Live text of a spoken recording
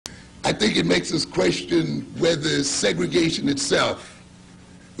I think it makes us question whether segregation itself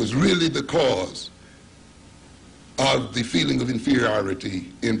was really the cause of the feeling of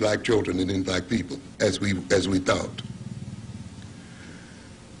inferiority in black children and in black people, as we thought.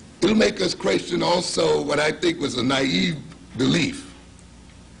 It'll make us question also what I think was a naive belief,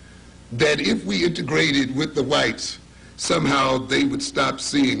 that if we integrated with the whites, somehow they would stop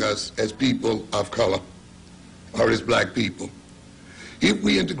seeing us as people of color or as black people. If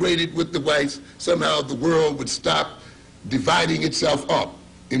we integrated with the whites, somehow the world would stop dividing itself up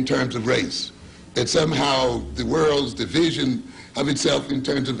in terms of race, that somehow the world's division of itself in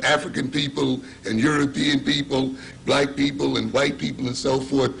terms of African people and European people, black people and white people and so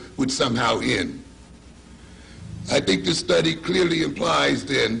forth would somehow end. I think this study clearly implies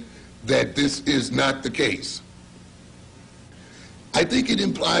then that this is not the case. I think it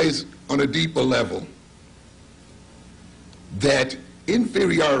implies on a deeper level that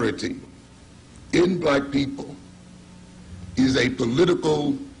inferiority in black people is a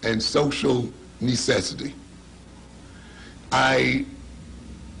political and social necessity. I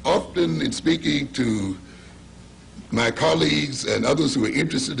often, in speaking to my colleagues and others who are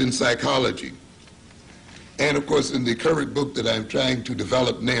interested in psychology, and of course in the current book that I'm trying to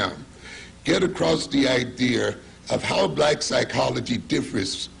develop now, get across the idea of how black psychology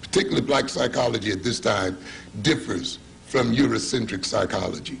differs, particularly black psychology at this time, differs from Eurocentric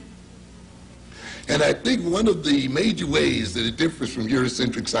psychology. And I think one of the major ways that it differs from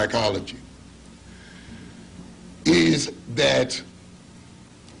Eurocentric psychology is that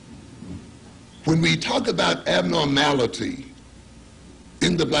when we talk about abnormality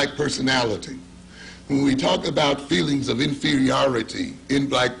in the black personality, when we talk about feelings of inferiority in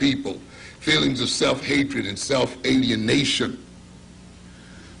black people, feelings of self-hatred and self-alienation,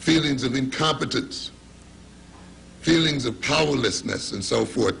 feelings of incompetence, feelings of powerlessness and so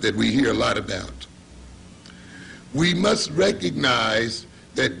forth that we hear a lot about, we must recognize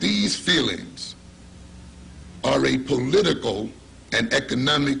that these feelings are a political and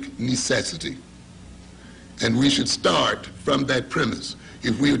economic necessity. And we should start from that premise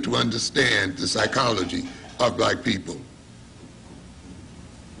if we are to understand the psychology of black people.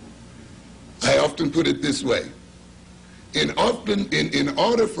 I often put it this way. In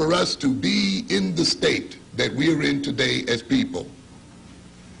order for us to be in the state that we are in today as people,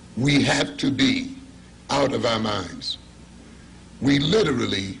 we have to be out of our minds. We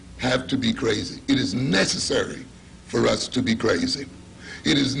literally have to be crazy. It is necessary for us to be crazy.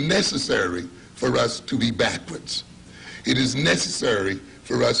 It is necessary for us to be backwards. It is necessary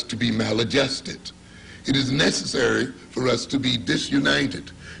for us to be maladjusted. It is necessary for us to be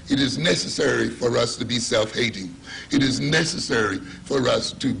disunited. It is necessary for us to be self-hating. It is necessary for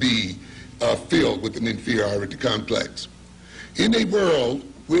us to be filled with an inferiority complex. In a world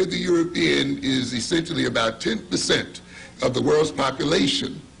where the European is essentially about 10% of the world's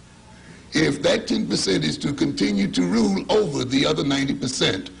population, if that 10% is to continue to rule over the other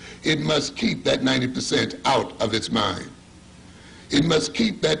 90%, it must keep that 90% out of its mind. It must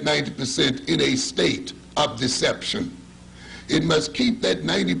keep that 90% in a state of deception. It must keep that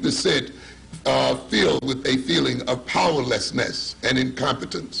 90% filled with a feeling of powerlessness and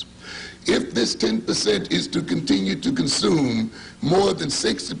incompetence. If this 10% is to continue to consume more than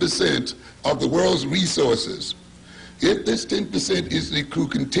 60% of the world's resources, if this 10% is to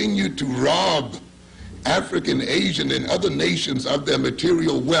continue to rob African, Asian, and other nations of their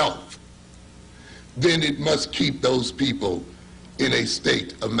material wealth, then it must keep those people in a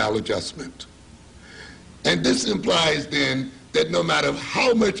state of maladjustment. And this implies then that no matter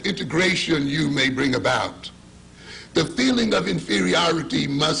how much integration you may bring about, the feeling of inferiority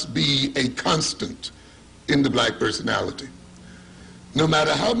must be a constant in the black personality. No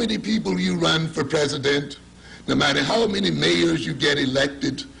matter how many people you run for president, no matter how many mayors you get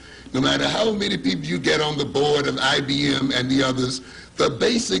elected, no matter how many people you get on the board of IBM and the others, the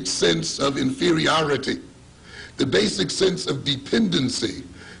basic sense of inferiority, the basic sense of dependency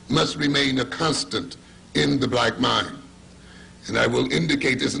must remain a constant in the black mind. And I will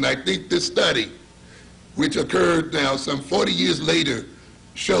indicate this, and I think this study, which occurred now some 40 years later,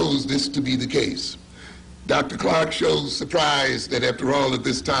 shows this to be the case. Dr. Clark shows surprise that after all of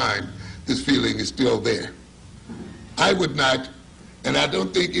this time, this feeling is still there. I would not, and I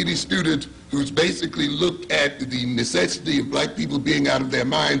don't think any student who's basically looked at the necessity of black people being out of their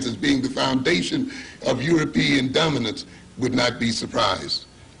minds as being the foundation of European dominance would not be surprised.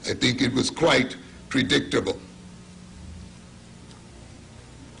 I think it was quite predictable.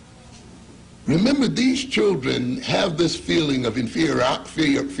 Remember, these children have this feeling of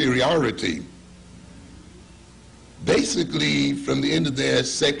inferiority basically from the end of their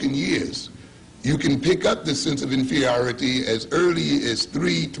second years. You can pick up this sense of inferiority as early as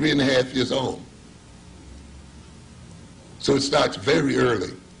 3.5 years old. So it starts very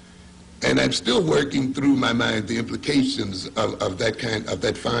early. And I'm still working through my mind the implications of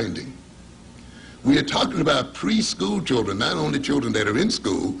that finding. We are talking about preschool children, not only children that are in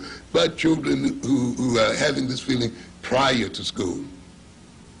school, but children who are having this feeling prior to school.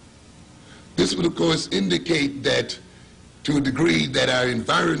 This would, of course, indicate that, to a degree, that our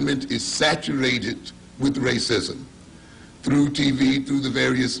environment is saturated with racism through TV, through the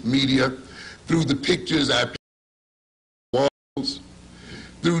various media, through the pictures our walls,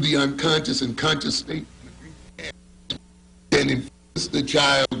 through the unconscious and conscious state, and influence the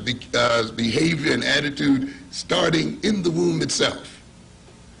child's behavior and attitude starting in the womb itself.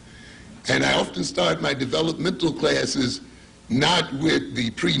 And I often start my developmental classes not with the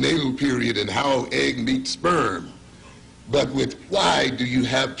prenatal period and how egg meets sperm, but with why do you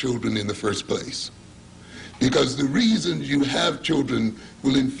have children in the first place? Because the reasons you have children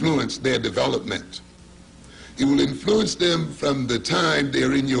will influence their development. It will influence them from the time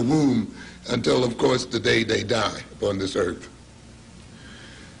they're in your womb until, of course, the day they die upon this earth.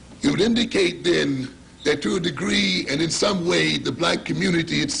 It would indicate then that, to a degree and in some way, the black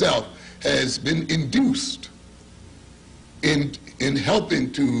community itself has been induced in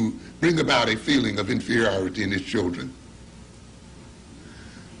helping to bring about a feeling of inferiority in its children.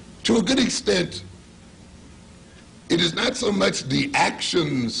 To a good extent, it is not so much the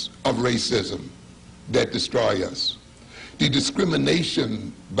actions of racism that destroy us. The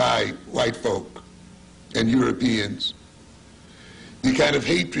discrimination by white folk and Europeans, the kind of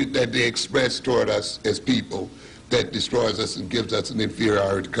hatred that they express toward us as people that destroys us and gives us an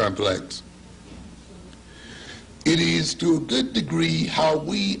inferiority complex. It is, to a good degree, how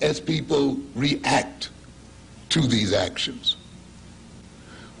we as people react to these actions.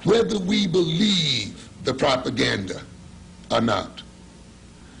 Whether we believe the propaganda or not,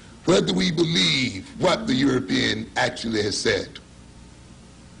 whether we believe what the European actually has said.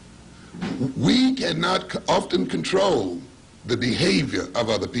 We cannot often control the behavior of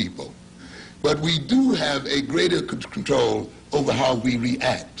other people, but we do have a greater control over how we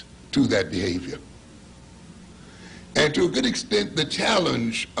react to that behavior. And to a good extent, the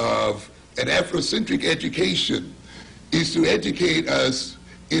challenge of an Afrocentric education is to educate us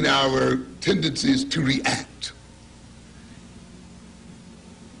in our tendencies to react.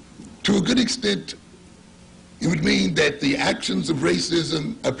 To a good extent, it would mean that the actions of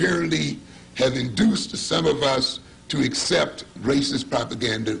racism apparently have induced some of us to accept racist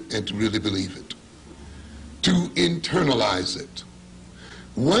propaganda and to really believe it, to internalize it.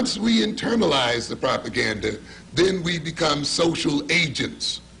 Once we internalize the propaganda, then we become social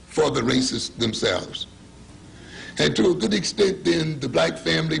agents for the racists themselves. And to a good extent, then, the black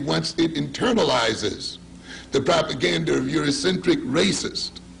family, once it internalizes the propaganda of Eurocentric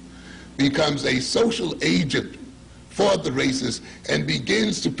racists, becomes a social agent for the racists and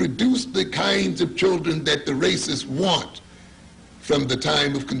begins to produce the kinds of children that the racists want from the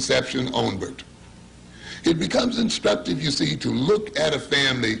time of conception onward. It becomes instructive, you see, to look at a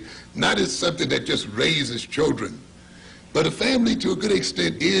family not as something that just raises children, but a family, to a good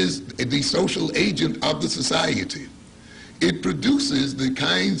extent, is the social agent of the society. It produces the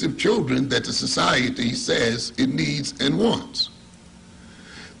kinds of children that the society says it needs and wants.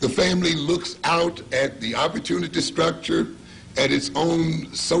 The family looks out at the opportunity structure, at its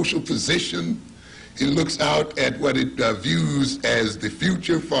own social position. It looks out at what it views as the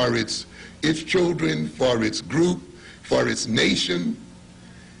future for its children, for its group, for its nation,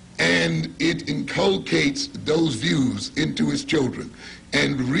 and it inculcates those views into its children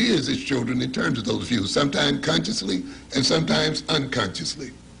and rears its children in terms of those views, sometimes consciously and sometimes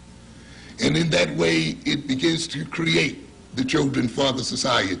unconsciously. And in that way, it begins to create the children for the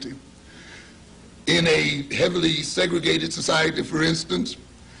society. In a heavily segregated society, for instance,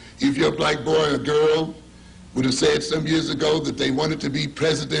 if your black boy or girl would have said some years ago that they wanted to be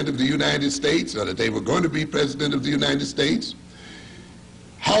president of the United States or that they were going to be president of the United States,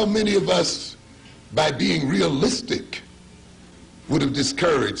 how many of us, by being realistic, would have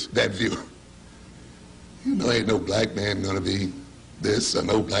discouraged that view? You know, ain't no black man going to be this or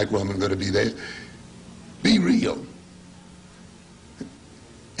no black woman going to be that. Be real.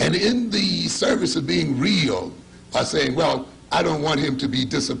 And in the service of being real, by saying, well, I don't want him to be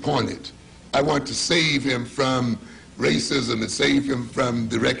disappointed. I want to save him from racism and save him from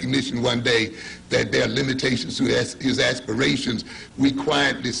the recognition one day that there are limitations to his aspirations. We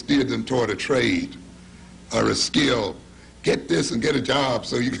quietly steer them toward a trade or a skill. Get this and get a job.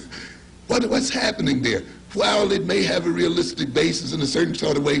 So what's happening there? while it may have a realistic basis in a certain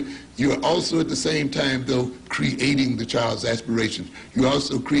sort of way, you are also at the same time, though, creating the child's aspirations. You're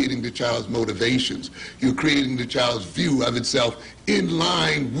also creating the child's motivations. You're creating the child's view of itself in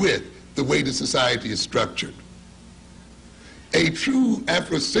line with the way the society is structured. A true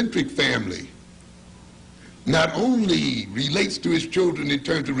Afrocentric family not only relates to its children in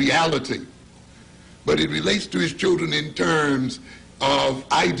terms of reality, but it relates to its children in terms of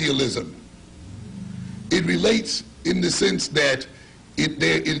idealism. It relates in the sense that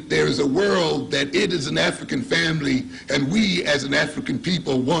there is a world that it as an African family and we as an African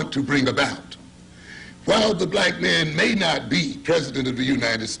people want to bring about. While the black man may not be president of the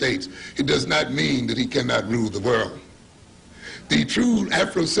United States, it does not mean that he cannot rule the world. The true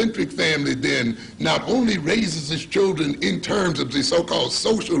Afrocentric family then not only raises its children in terms of the so-called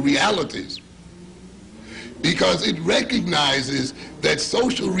social realities, because it recognizes that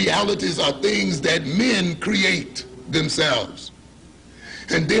social realities are things that men create themselves.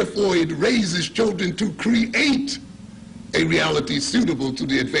 And therefore it raises children to create a reality suitable to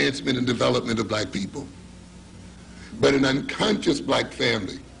the advancement and development of black people. But an unconscious black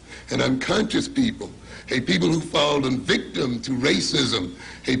family, an unconscious people, a people who fallen victim to racism,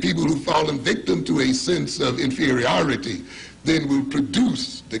 a people who fallen victim to a sense of inferiority, then will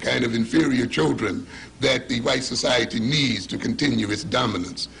produce the kind of inferior children that the white society needs to continue its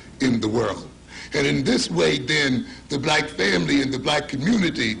dominance in the world. And in this way, then, the black family and the black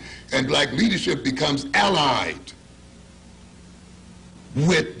community and black leadership becomes allied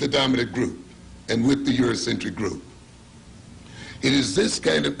with the dominant group and with the Eurocentric group. It is this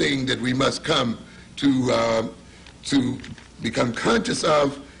kind of thing that we must come to become conscious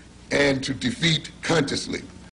of and to defeat consciously.